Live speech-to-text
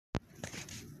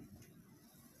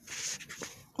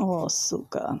Oh,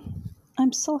 Suka,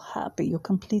 I'm so happy you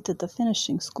completed the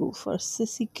finishing school for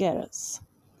Sissy Garras.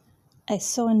 I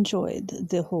so enjoyed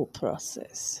the whole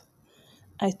process.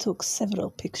 I took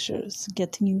several pictures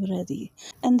getting you ready,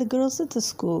 and the girls at the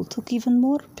school took even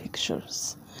more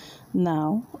pictures.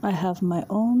 Now I have my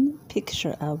own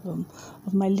picture album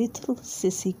of my little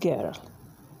sissy girl.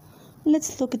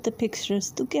 Let's look at the pictures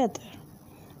together.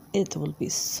 It will be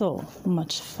so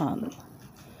much fun.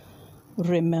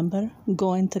 Remember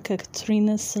going to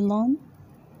Katrina's salon?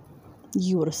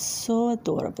 You were so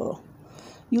adorable.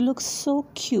 You looked so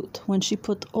cute when she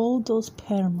put all those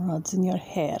perm rods in your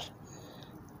hair.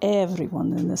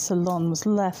 Everyone in the salon was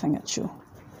laughing at you.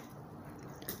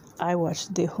 I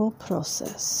watched the whole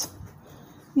process.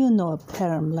 You know a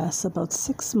perm lasts about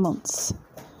 6 months.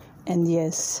 And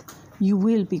yes, you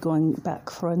will be going back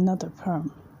for another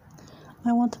perm.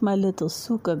 I want my little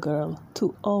Suka girl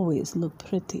to always look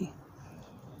pretty.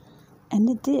 And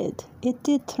it did. It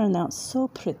did turn out so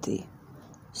pretty.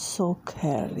 So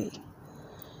curly.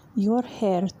 Your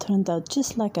hair turned out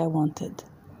just like I wanted.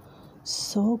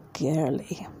 So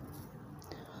girly.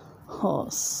 Oh,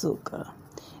 Suka.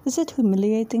 Is it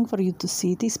humiliating for you to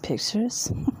see these pictures?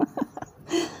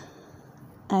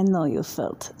 I know you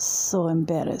felt so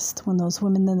embarrassed when those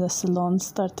women in the salon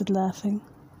started laughing.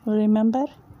 Remember?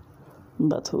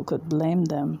 But who could blame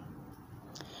them?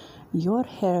 Your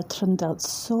hair turned out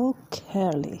so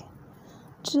curly,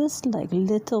 just like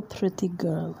little pretty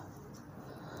girl.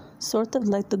 Sort of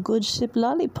like the good ship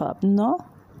lollipop, no?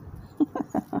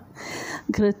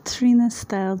 Katrina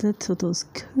styled it to those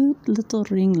cute little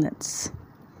ringlets.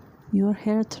 Your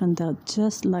hair turned out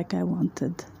just like I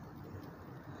wanted.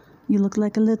 You look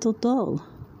like a little doll.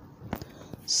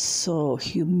 So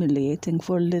humiliating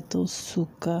for little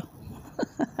Suka.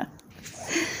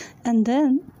 And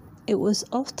then it was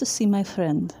off to see my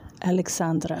friend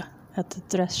Alexandra at the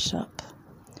dress shop.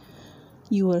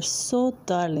 You were so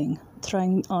darling,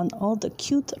 trying on all the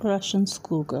cute Russian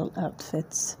schoolgirl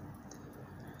outfits.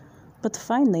 But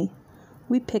finally,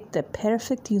 we picked the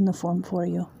perfect uniform for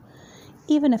you,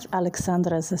 even if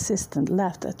Alexandra's assistant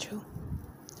laughed at you.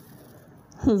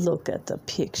 Look at the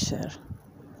picture.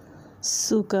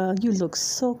 Suka, you look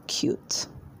so cute.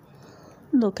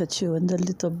 Look at you in the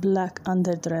little black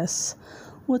underdress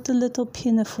with the little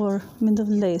pinafore made of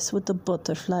lace with the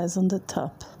butterflies on the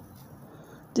top.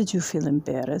 Did you feel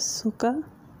embarrassed, Suka?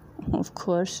 Of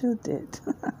course you did.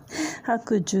 How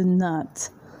could you not?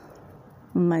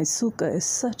 My Suka is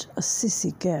such a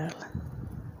sissy girl.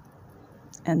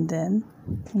 And then,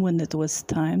 when it was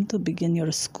time to begin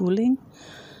your schooling,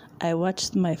 I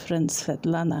watched my friend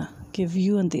Svetlana give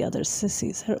you and the other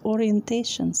sissies her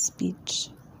orientation speech.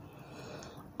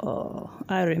 Oh,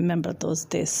 I remember those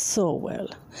days so well.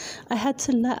 I had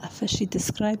to laugh as she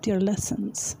described your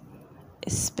lessons,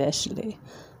 especially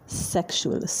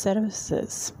sexual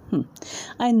services.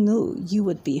 I knew you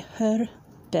would be her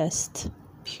best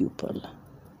pupil.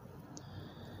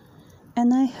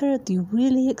 And I heard you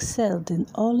really excelled in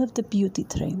all of the beauty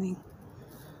training.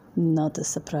 Not a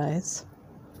surprise.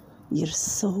 You're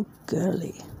so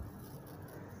girly.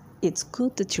 It's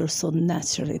good that you're so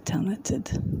naturally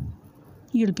talented.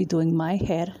 You'll be doing my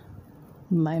hair,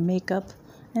 my makeup,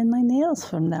 and my nails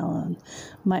from now on.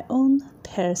 My own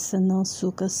personal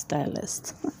Suka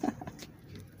stylist.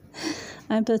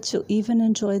 I bet you even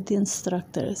enjoyed the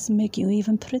instructors make you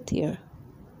even prettier.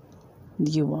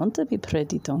 You want to be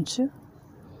pretty, don't you?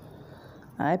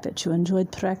 I bet you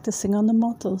enjoyed practicing on the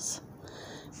models.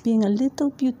 Being a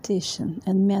little beautician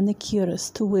and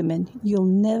manicurist to women you'll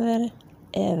never,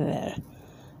 ever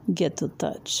get to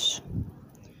touch.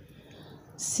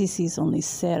 Sissies only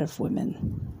serve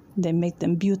women. They make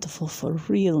them beautiful for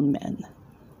real men.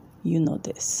 You know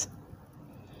this.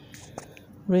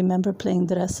 Remember playing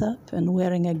dress up and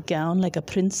wearing a gown like a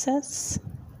princess?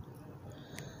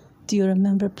 Do you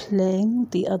remember playing with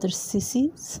the other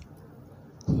sissies?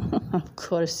 Of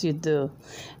course you do.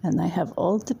 And I have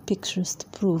all the pictures to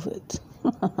prove it.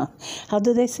 How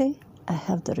do they say? I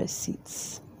have the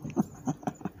receipts.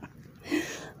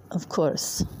 Of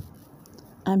course.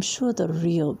 I'm sure the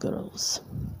real girls,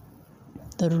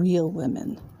 the real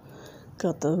women,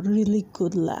 got a really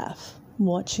good laugh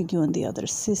watching you and the other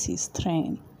sissies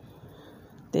train.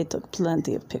 They took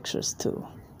plenty of pictures too.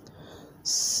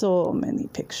 So many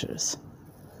pictures.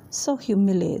 So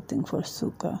humiliating for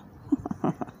Suka.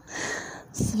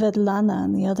 Svetlana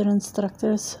and the other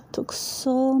instructors took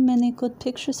so many good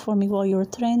pictures for me while you were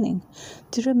training.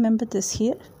 Do you remember this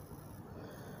here?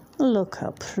 Look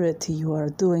how pretty you are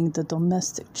doing the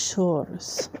domestic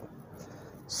chores.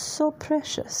 So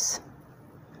precious.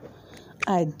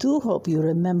 I do hope you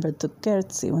remembered to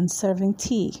curtsy when serving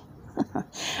tea,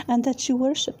 and that you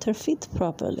worshipped her feet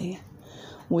properly.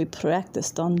 We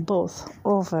practiced on both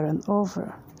over and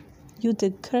over. You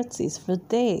did curtsies for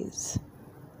days.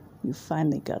 You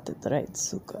finally got it right,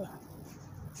 Suka.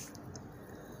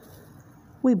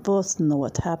 We both know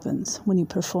what happens when you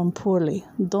perform poorly,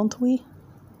 don't we?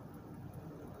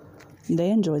 They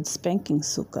enjoyed spanking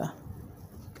Suka.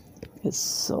 It's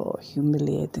so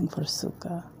humiliating for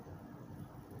Suka.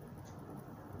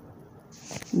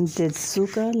 Did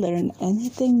Suka learn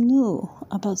anything new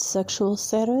about sexual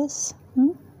service?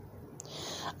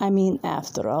 I mean,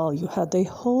 after all, you had a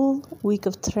whole week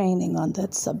of training on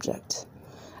that subject.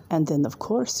 And then, of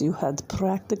course, you had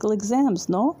practical exams,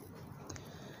 no?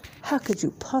 How could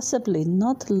you possibly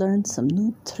not learn some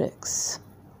new tricks?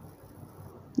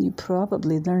 You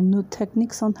probably learned new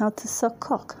techniques on how to suck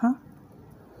cock, huh?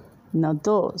 Now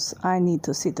those I need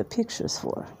to see the pictures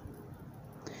for.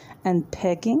 And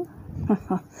pegging?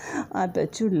 I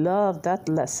bet you love that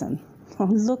lesson.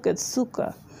 Look at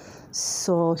Suka.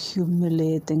 So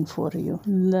humiliating for you,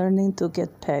 learning to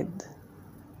get pegged.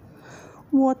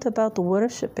 What about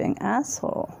worshipping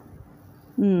asshole?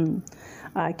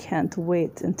 I can't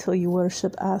wait until you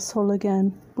worship asshole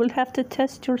again. We'll have to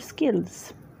test your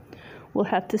skills. We'll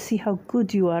have to see how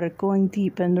good you are at going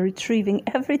deep and retrieving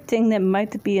everything that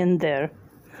might be in there.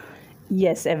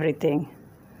 Yes, everything.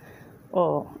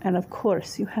 Oh, and of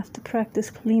course, you have to practice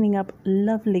cleaning up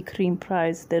lovely cream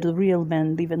pies that real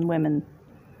men leave in women.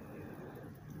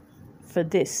 For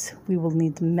this, we will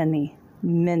need many,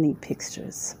 many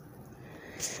pictures.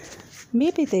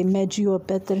 Maybe they made you a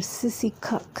better sissy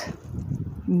cock.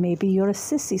 Maybe you're a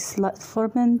sissy slut for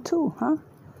men too, huh?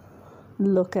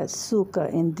 Look at Suka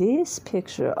in this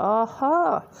picture.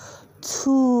 Aha!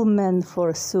 2 men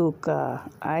for Suka.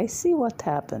 I see what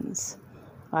happens.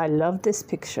 I love this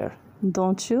picture,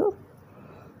 don't you?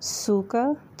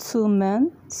 Suka, 2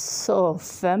 men, so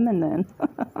feminine.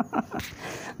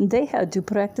 They had you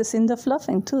practicing the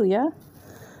fluffing too, yeah?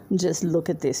 Just look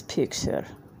at this picture.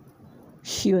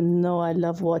 You know I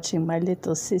love watching my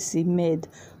little sissy maid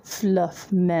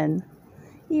fluff men,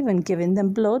 even giving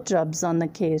them blowjobs on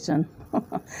occasion.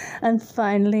 And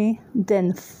finally,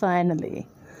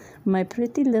 my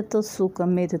pretty little Suka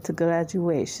made it to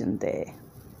graduation day.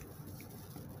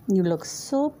 You look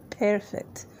so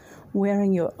perfect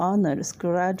wearing your honors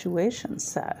graduation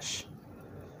sash.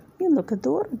 You look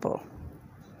adorable.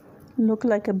 Look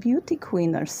like a beauty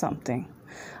queen or something.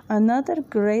 Another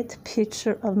great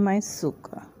picture of my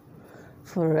Suka.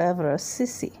 Forever a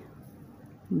sissy.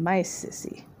 My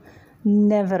sissy.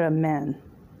 Never a man.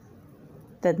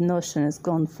 That notion is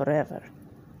gone forever.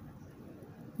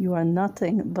 You are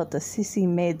nothing but a sissy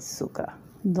maid, Suka.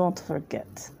 Don't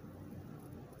forget.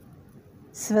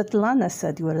 Svetlana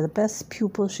said you are the best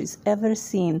pupil she's ever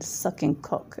seen sucking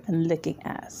cock and licking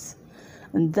ass.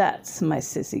 And that's my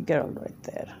sissy girl right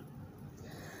there.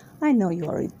 I know you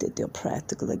already did your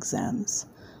practical exams,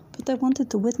 but I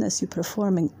wanted to witness you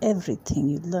performing everything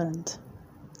you learned.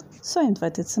 So I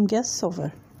invited some guests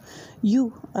over.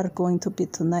 You are going to be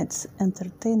tonight's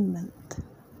entertainment.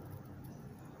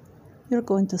 You're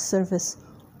going to service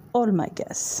all my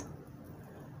guests.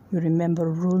 You remember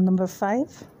rule number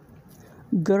 5?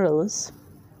 Girls,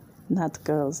 not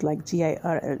girls like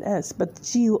G-I-R-L-S, but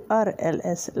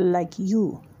G-U-R-L-S like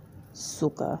you,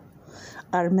 Suka,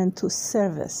 are meant to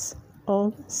service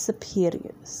all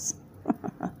superiors.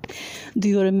 Do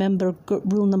you remember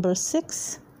rule number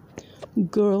 6?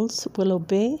 Girls will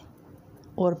obey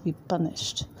or be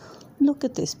punished. Look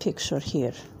at this picture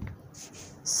here.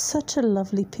 Such a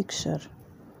lovely picture.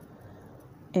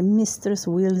 A mistress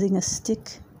wielding a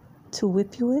stick to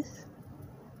whip you with.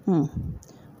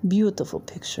 Beautiful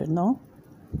picture, no?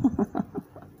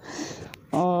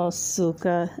 Oh,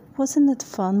 Suka, wasn't it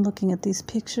fun looking at these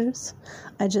pictures?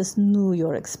 I just knew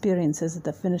your experiences at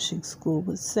the finishing school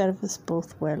would serve us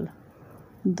both well.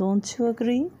 Don't you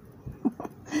agree?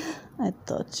 I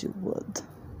thought you would.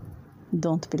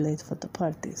 Don't be late for the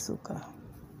party, Suka.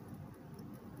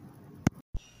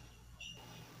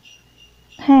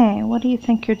 Hey, what do you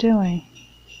think you're doing?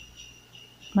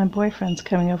 My boyfriend's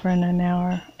coming over in an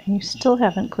hour, and you still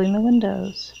haven't cleaned the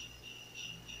windows.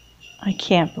 I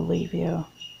can't believe you.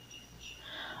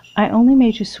 I only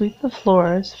made you sweep the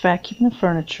floors, vacuum the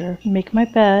furniture, make my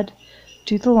bed,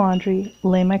 do the laundry,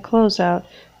 lay my clothes out,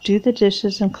 do the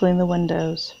dishes, and clean the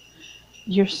windows.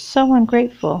 You're so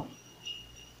ungrateful.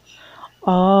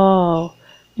 Oh,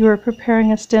 you were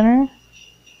preparing us dinner?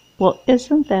 Well,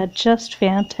 isn't that just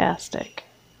fantastic?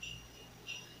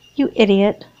 You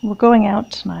idiot, we're going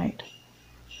out tonight.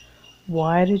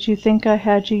 Why did you think I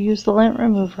had you use the lint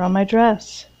remover on my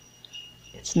dress?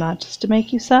 It's not just to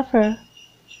make you suffer.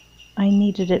 I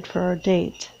needed it for our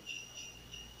date.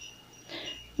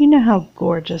 You know how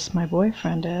gorgeous my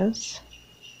boyfriend is.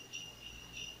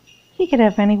 He could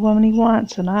have any woman he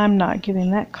wants, and I'm not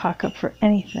giving that cock up for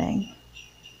anything.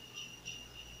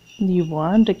 You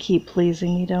want him to keep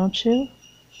pleasing me, don't you?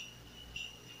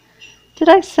 Did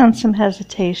I sense some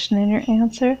hesitation in your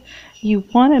answer? You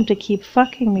want him to keep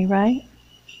fucking me, right?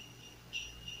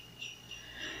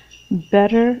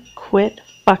 Better quit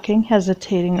fucking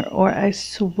hesitating, or I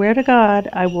swear to God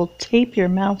I will tape your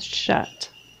mouth shut.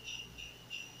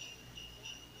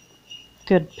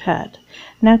 Good pet.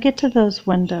 Now get to those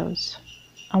windows.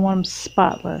 I want them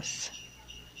spotless.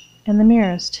 And the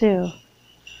mirrors, too.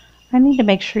 I need to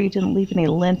make sure you didn't leave any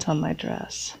lint on my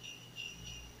dress.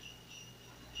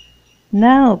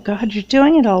 No, God, you're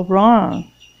doing it all wrong.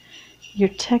 Your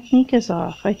technique is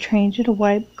off. I trained you to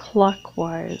wipe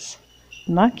clockwise,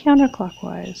 not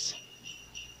counterclockwise.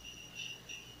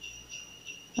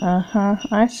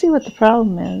 I see what the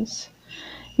problem is.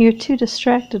 You're too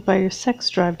distracted by your sex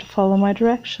drive to follow my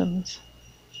directions.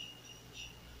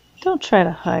 Don't try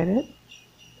to hide it.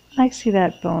 I see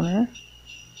that boner.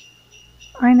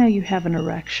 I know you have an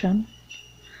erection.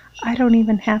 I don't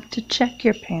even have to check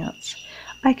your pants.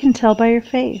 I can tell by your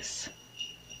face.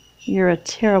 You're a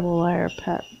terrible liar,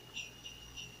 pet.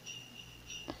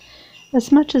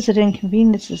 As much as it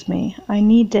inconveniences me, I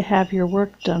need to have your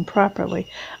work done properly.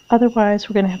 Otherwise,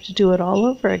 we're going to have to do it all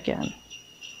over again.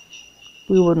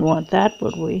 We wouldn't want that,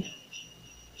 would we?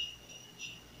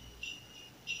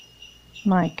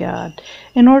 My God.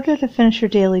 In order to finish your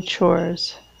daily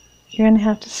chores, you're going to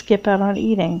have to skip out on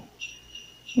eating.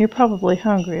 You're probably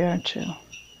hungry, aren't you?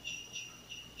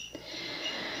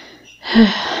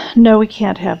 No, we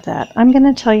can't have that. I'm going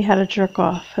to tell you how to jerk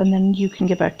off, and then you can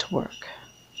get back to work.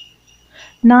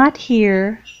 Not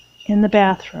here in the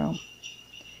bathroom.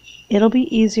 It'll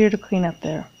be easier to clean up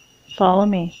there. Follow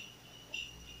me.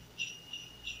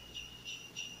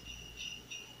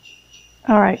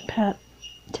 All right, pet.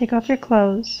 Take off your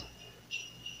clothes.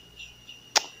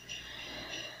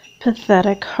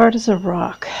 Pathetic, hard as a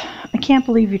rock. I can't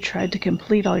believe you tried to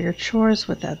complete all your chores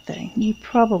with that thing. You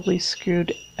probably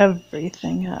screwed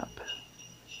everything up.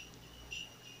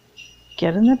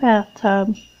 Get in the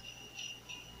bathtub.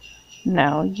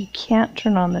 No, you can't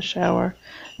turn on the shower.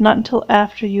 Not until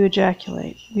after you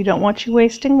ejaculate. We don't want you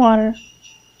wasting water.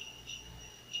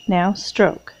 Now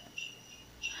stroke.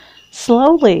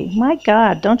 Slowly. My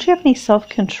God, don't you have any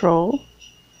self-control?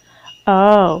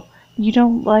 Oh, you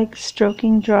don't like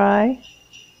stroking dry?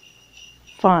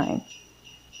 Fine.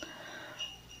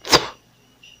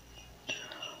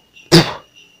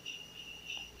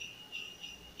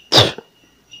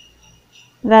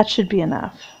 That should be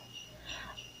enough.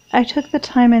 I took the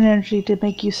time and energy to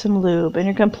make you some lube, and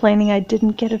you're complaining I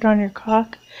didn't get it on your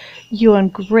cock? You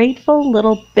ungrateful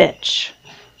little bitch.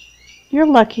 You're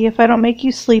lucky if I don't make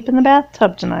you sleep in the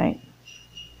bathtub tonight.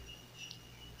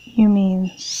 You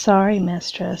mean, sorry,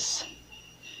 mistress.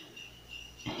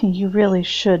 You really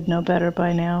should know better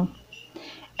by now.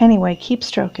 Anyway, keep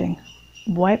stroking.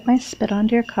 Wipe my spit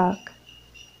onto your cock.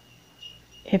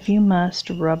 If you must,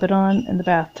 rub it on in the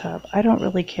bathtub. I don't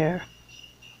really care.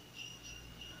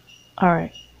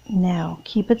 Alright, now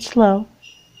keep it slow.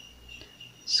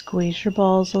 Squeeze your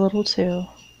balls a little too.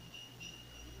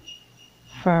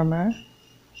 Firmer.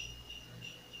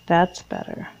 That's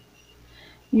better.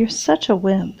 You're such a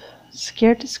wimp,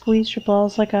 scared to squeeze your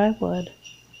balls like I would.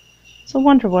 It's a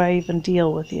wonder why I even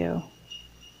deal with you.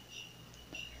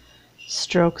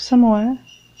 Stroke some more.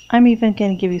 I'm even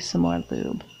going to give you some more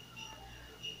lube.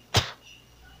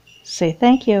 Say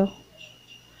thank you.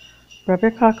 Rub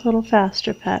your cock a little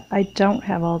faster, pet. I don't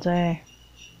have all day.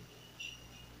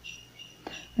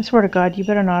 I swear to God, you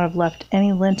better not have left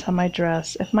any lint on my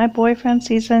dress. If my boyfriend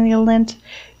sees any lint,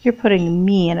 you're putting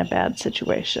me in a bad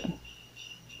situation.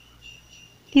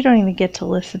 You don't even get to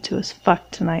listen to us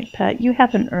fuck tonight, pet. You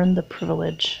haven't earned the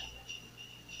privilege.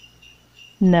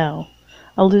 No.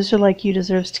 A loser like you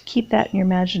deserves to keep that in your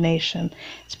imagination.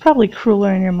 It's probably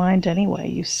crueler in your mind anyway,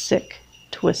 you sick,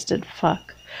 twisted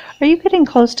fuck. Are you getting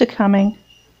close to coming?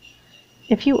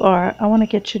 If you are, I want to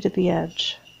get you to the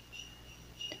edge.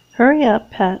 Hurry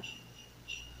up, pet.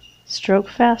 Stroke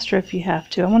faster if you have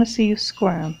to. I want to see you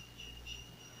squirm.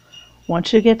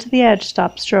 Once you get to the edge,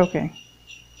 stop stroking.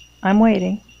 I'm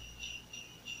waiting.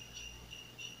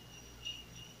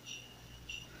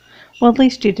 Well, at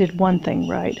least you did one thing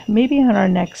right. Maybe on our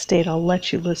next date I'll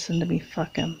let you listen to me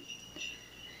fuck him.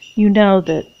 You know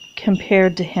that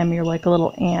compared to him you're like a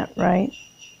little ant, right?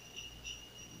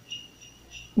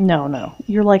 No,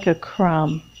 you're like a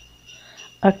crumb.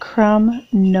 A crumb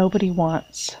nobody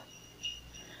wants.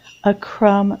 A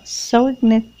crumb so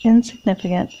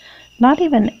insignificant, not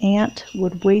even an ant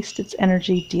would waste its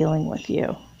energy dealing with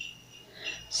you.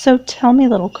 So tell me,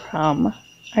 little crumb,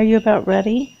 are you about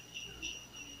ready?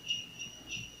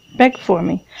 Beg for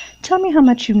me. Tell me how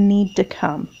much you need to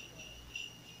come.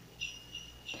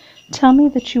 Tell me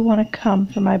that you want to come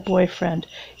for my boyfriend,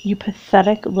 you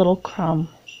pathetic little crumb.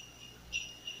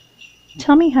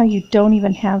 Tell me how you don't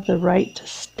even have the right to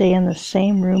stay in the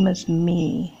same room as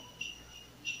me.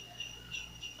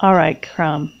 All right,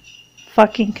 crumb.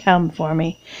 Fucking come for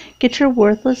me. Get your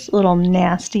worthless little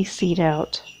nasty seat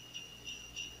out.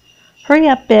 Hurry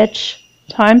up, bitch.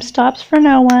 Time stops for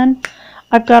no one.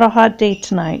 I've got a hot date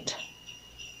tonight.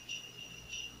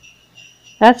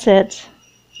 That's it.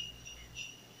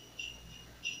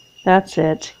 That's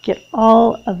it. Get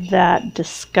all of that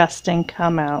disgusting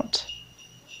cum out.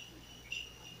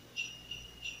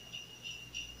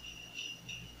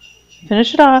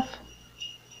 Finish it off.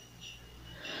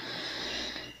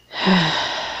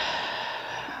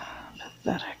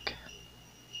 Pathetic.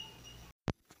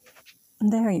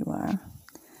 There you are.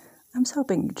 I was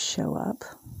hoping you'd show up.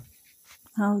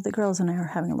 Oh, the girls and I are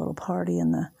having a little party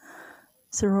in the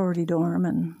sorority dorm,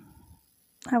 and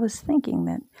I was thinking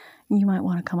that you might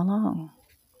want to come along.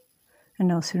 And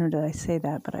no sooner did I say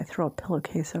that, but I throw a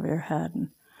pillowcase over your head and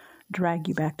drag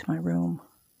you back to my room.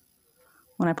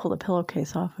 When I pull the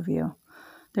pillowcase off of you,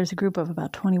 there's a group of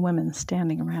about 20 women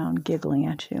standing around, giggling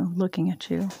at you, looking at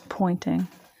you, pointing,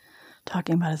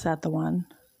 talking about, is that the one?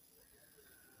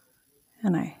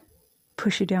 And I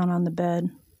push you down on the bed,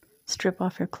 strip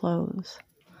off your clothes,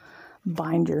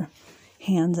 bind your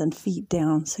hands and feet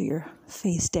down so you're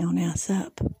face down, ass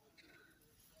up.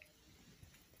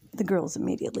 The girls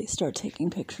immediately start taking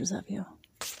pictures of you.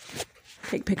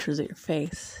 Take pictures of your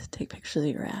face, take pictures of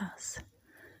your ass,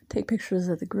 take pictures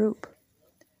of the group.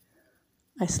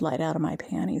 I slide out of my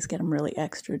panties, get them really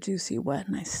extra juicy wet,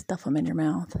 and I stuff them in your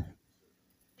mouth,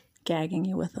 gagging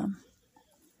you with them.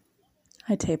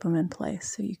 I tape them in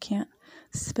place so you can't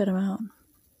spit them out.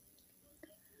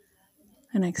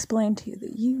 And I explain to you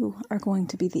that you are going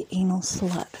to be the anal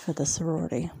slut for the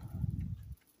sorority.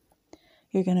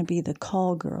 You're going to be the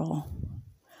call girl,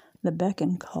 the beck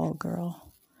and call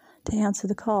girl, to answer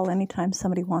the call anytime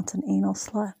somebody wants an anal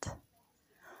slut.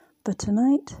 But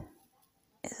tonight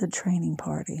is a training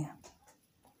party.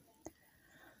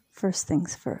 First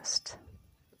things first,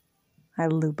 I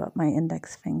lube up my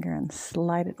index finger and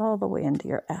slide it all the way into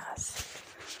your ass.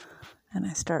 And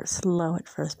I start slow at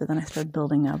first, but then I start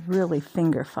building up, really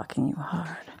finger fucking you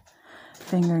hard.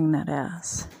 Fingering that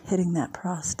ass, hitting that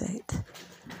prostate.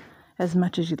 As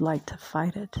much as you'd like to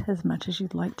fight it, as much as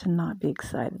you'd like to not be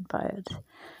excited by it,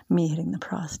 me hitting the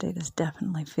prostate is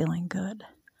definitely feeling good,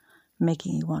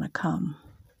 making you want to come.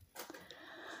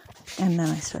 And then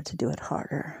I start to do it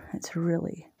harder. It's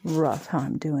really rough how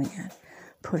I'm doing it.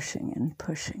 Pushing and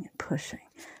pushing and pushing,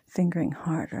 fingering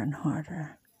harder and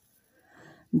harder.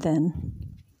 Then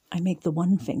I make the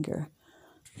one finger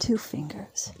 2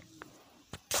 fingers,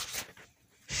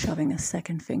 shoving a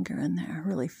second finger in there,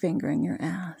 really fingering your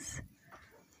ass.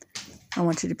 I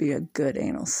want you to be a good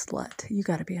anal slut. You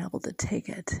got to be able to take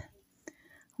it. I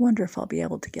wonder if I'll be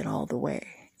able to get all the way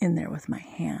in there with my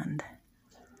hand.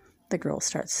 The girls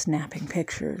start snapping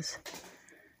pictures,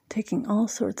 taking all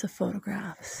sorts of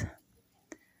photographs.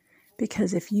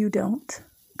 Because if you don't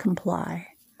comply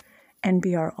and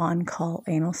be our on-call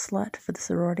anal slut for the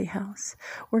sorority house,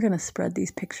 we're going to spread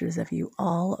these pictures of you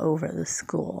all over the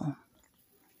school.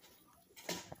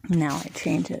 Now I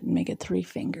change it and make it 3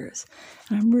 fingers.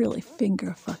 And I'm really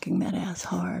finger fucking that ass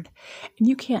hard. And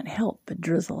you can't help but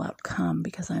drizzle out cum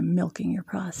because I'm milking your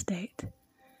prostate.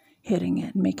 Hitting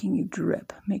it, making you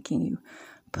drip, making you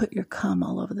put your cum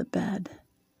all over the bed.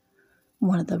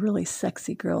 One of the really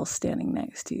sexy girls standing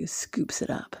next to you scoops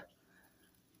it up,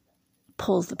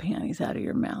 pulls the panties out of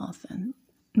your mouth, and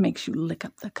makes you lick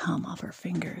up the cum off her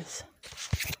fingers.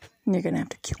 And you're going to have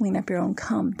to clean up your own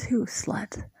cum too,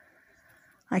 slut.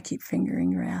 I keep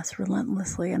fingering your ass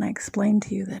relentlessly, and I explain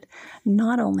to you that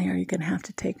not only are you going to have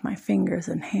to take my fingers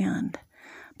in hand,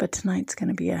 but tonight's going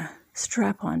to be a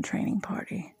strap-on training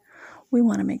party. We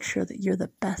want to make sure that you're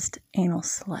the best anal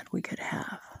slut we could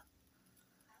have.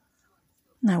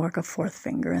 And I work a 4th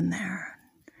finger in there.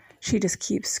 She just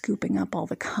keeps scooping up all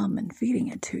the cum and feeding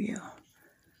it to you.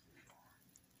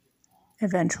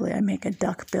 Eventually, I make a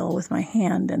duck bill with my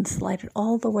hand and slide it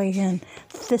all the way in,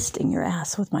 fisting your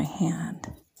ass with my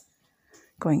hand.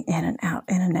 Going in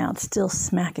and out, still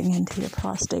smacking into your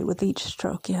prostate with each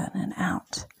stroke in and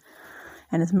out.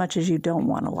 And as much as you don't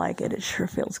want to like it, it sure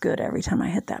feels good every time I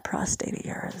hit that prostate of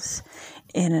yours.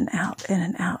 In and out, in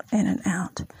and out, in and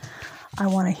out. I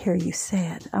want to hear you say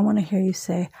it. I want to hear you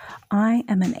say, I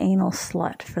am an anal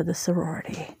slut for the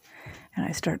sorority. And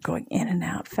I start going in and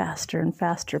out faster and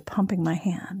faster, pumping my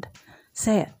hand.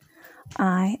 Say it.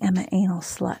 I am an anal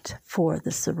slut for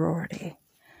the sorority.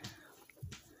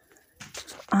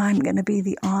 I'm going to be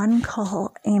the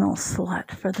on-call anal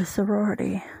slut for the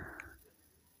sorority.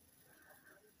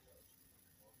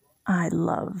 I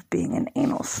love being an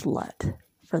anal slut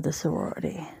for the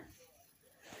sorority.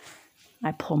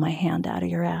 I pull my hand out of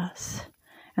your ass,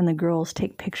 and the girls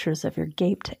take pictures of your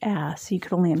gaped ass. You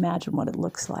can only imagine what it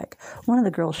looks like. One of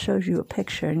the girls shows you a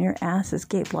picture, and your ass is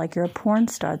gaped like you're a porn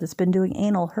star that's been doing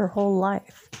anal her whole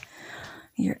life.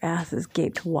 Your ass is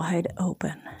gaped wide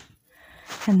open.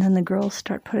 And then the girls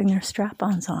start putting their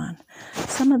strap-ons on.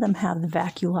 Some of them have the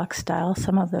Vaculock style.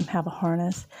 Some of them have a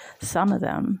harness. Some of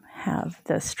them have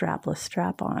the strapless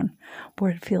strap-on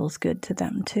where it feels good to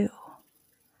them too.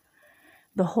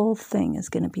 The whole thing is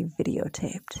going to be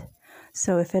videotaped.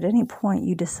 So if at any point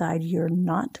you decide you're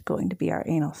not going to be our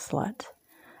anal slut,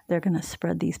 they're going to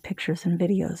spread these pictures and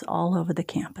videos all over the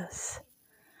campus.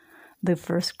 The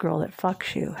first girl that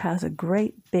fucks you has a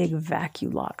great big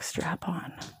Vaculock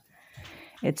strap-on.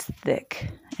 It's thick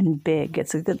and big.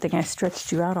 It's a good thing I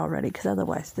stretched you out already, because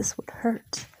otherwise this would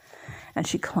hurt. And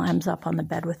she climbs up on the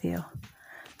bed with you,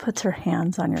 puts her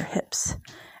hands on your hips,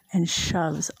 and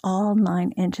shoves all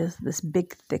 9 inches of this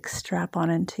big, thick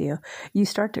strap-on into you. You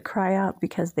start to cry out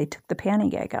because they took the panty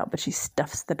gag out, but she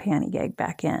stuffs the panty gag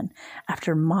back in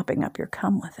after mopping up your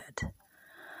cum with it.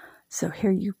 So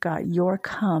here you've got your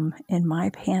cum in my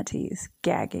panties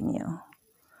gagging you.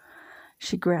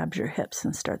 She grabs your hips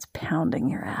and starts pounding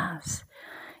your ass.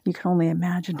 You can only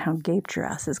imagine how gaped your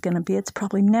ass is going to be. It's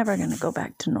probably never going to go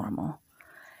back to normal.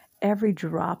 Every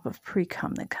drop of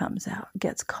pre-cum that comes out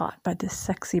gets caught by this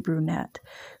sexy brunette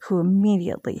who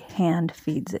immediately hand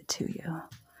feeds it to you.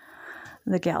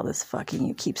 The gal that's fucking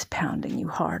you keeps pounding you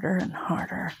harder and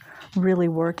harder, really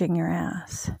working your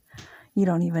ass. You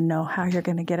don't even know how you're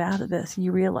going to get out of this.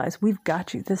 You realize we've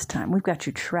got you this time. We've got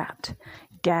you trapped,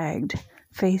 gagged,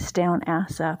 face down,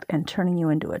 ass up, and turning you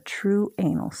into a true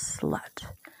anal slut.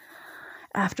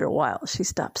 After a while, she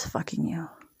stops fucking you.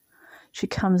 She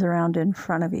comes around in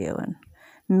front of you and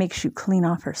makes you clean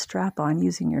off her strap-on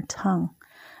using your tongue.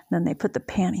 Then they put the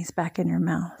panties back in your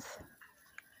mouth.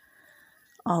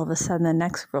 All of a sudden, the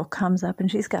next girl comes up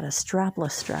and she's got a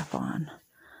strapless strap-on.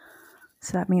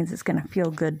 So that means it's going to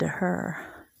feel good to her.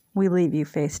 We leave you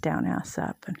face down, ass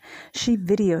up, and she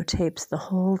videotapes the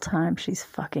whole time she's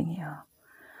fucking you.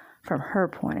 From her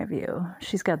point of view,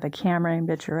 she's got the camera aimed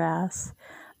at your ass,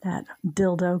 that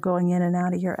dildo going in and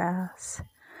out of your ass.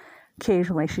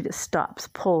 Occasionally, she just stops,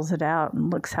 pulls it out,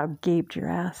 and looks how gaped your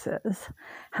ass is,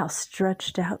 how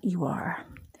stretched out you are.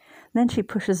 Then she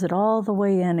pushes it all the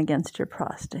way in against your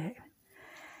prostate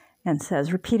and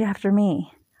says, repeat after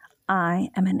me, I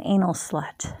am an anal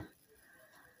slut.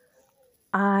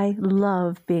 I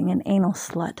love being an anal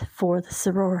slut for the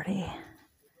sorority.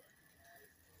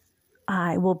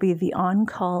 I will be the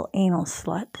on-call anal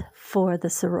slut for the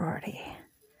sorority.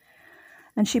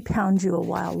 And she pounds you a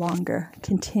while longer,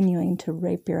 continuing to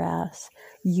rape your ass,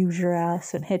 use your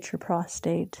ass, and hit your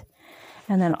prostate.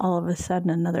 And then all of a sudden,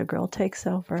 another girl takes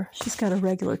over. She's got a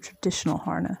regular traditional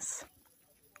harness,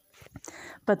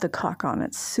 but the cock on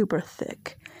it's super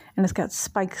thick, and it's got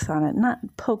spikes on it, not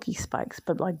pokey spikes,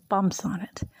 but like bumps on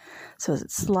it. So as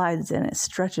it slides in, it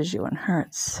stretches you and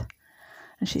hurts.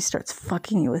 And she starts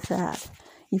fucking you with that.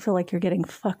 You feel like you're getting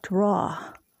fucked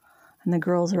raw. And the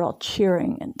girls are all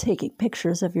cheering and taking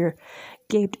pictures of your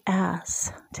gaped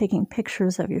ass, taking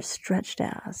pictures of your stretched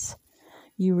ass.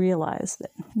 You realize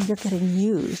that you're getting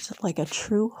used like a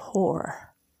true whore.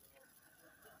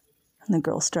 And the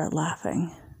girls start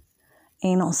laughing.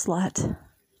 Anal slut,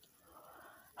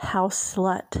 house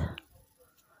slut,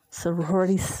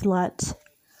 sorority slut.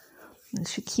 And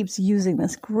she keeps using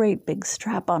this great big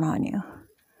strap-on on you.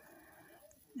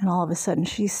 And all of a sudden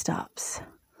she stops.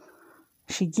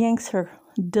 She yanks her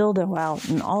dildo out,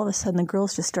 and all of a sudden the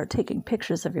girls just start taking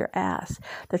pictures of your ass.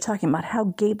 They're talking about how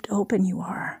gaped open you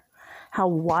are, how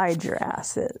wide your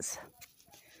ass is.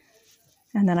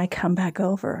 And then I come back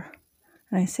over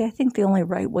and I say, I think the only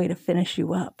right way to finish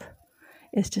you up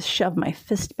is to shove my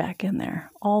fist back in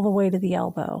there, all the way to the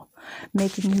elbow,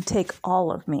 making you take all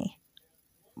of me,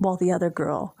 while the other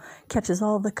girl catches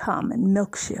all the cum and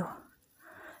milks you.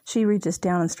 She reaches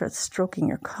down and starts stroking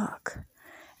your cock.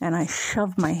 And I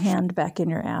shove my hand back in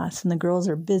your ass, and the girls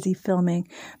are busy filming,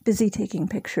 busy taking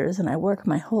pictures, and I work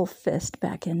my whole fist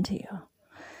back into you.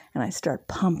 and I start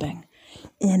pumping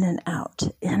in and out,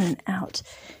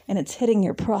 and it's hitting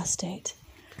your prostate.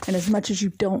 And as much as you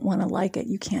don't want to like it,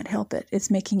 you can't help it.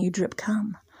 It's making you drip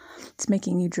cum. It's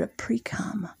making you drip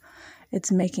pre-cum.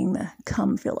 It's making the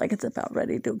cum feel like it's about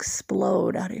ready to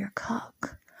explode out of your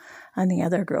cock. And the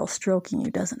other girl stroking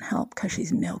you doesn't help because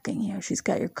she's milking you. She's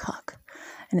got your cock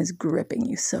and is gripping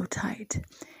you so tight.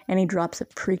 Any drops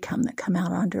of pre-cum that come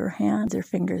out onto her hands or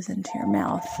fingers into your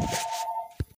mouth,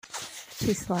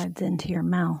 she slides into your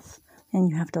mouth and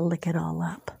you have to lick it all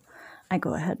up. I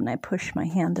go ahead and I push my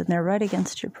hand in there right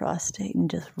against your prostate and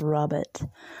just rub it,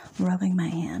 rubbing my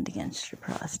hand against your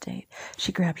prostate.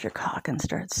 She grabs your cock and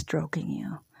starts stroking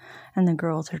you. And the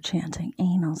girls are chanting,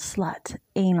 anal slut,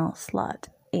 anal slut,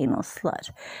 anal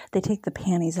slut. They take the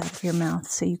panties out of your mouth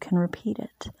so you can repeat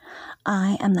it.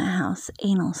 I am the house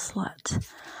anal slut.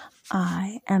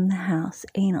 I am the house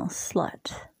anal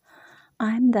slut.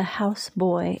 I'm the house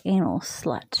boy anal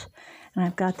slut. And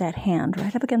I've got that hand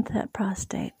right up against that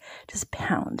prostate, just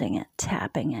pounding it,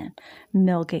 tapping it,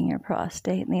 milking your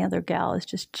prostate. And the other gal is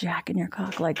just jacking your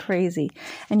cock like crazy.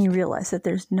 And you realize that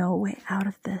there's no way out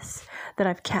of this, that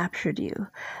I've captured you,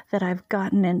 that I've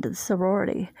gotten into the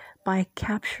sorority by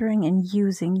capturing and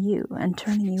using you and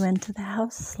turning you into the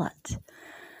house slut.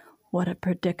 What a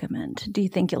predicament. Do you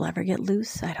think you'll ever get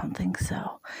loose? I don't think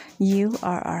so. You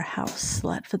are our house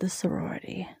slut for the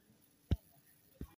sorority.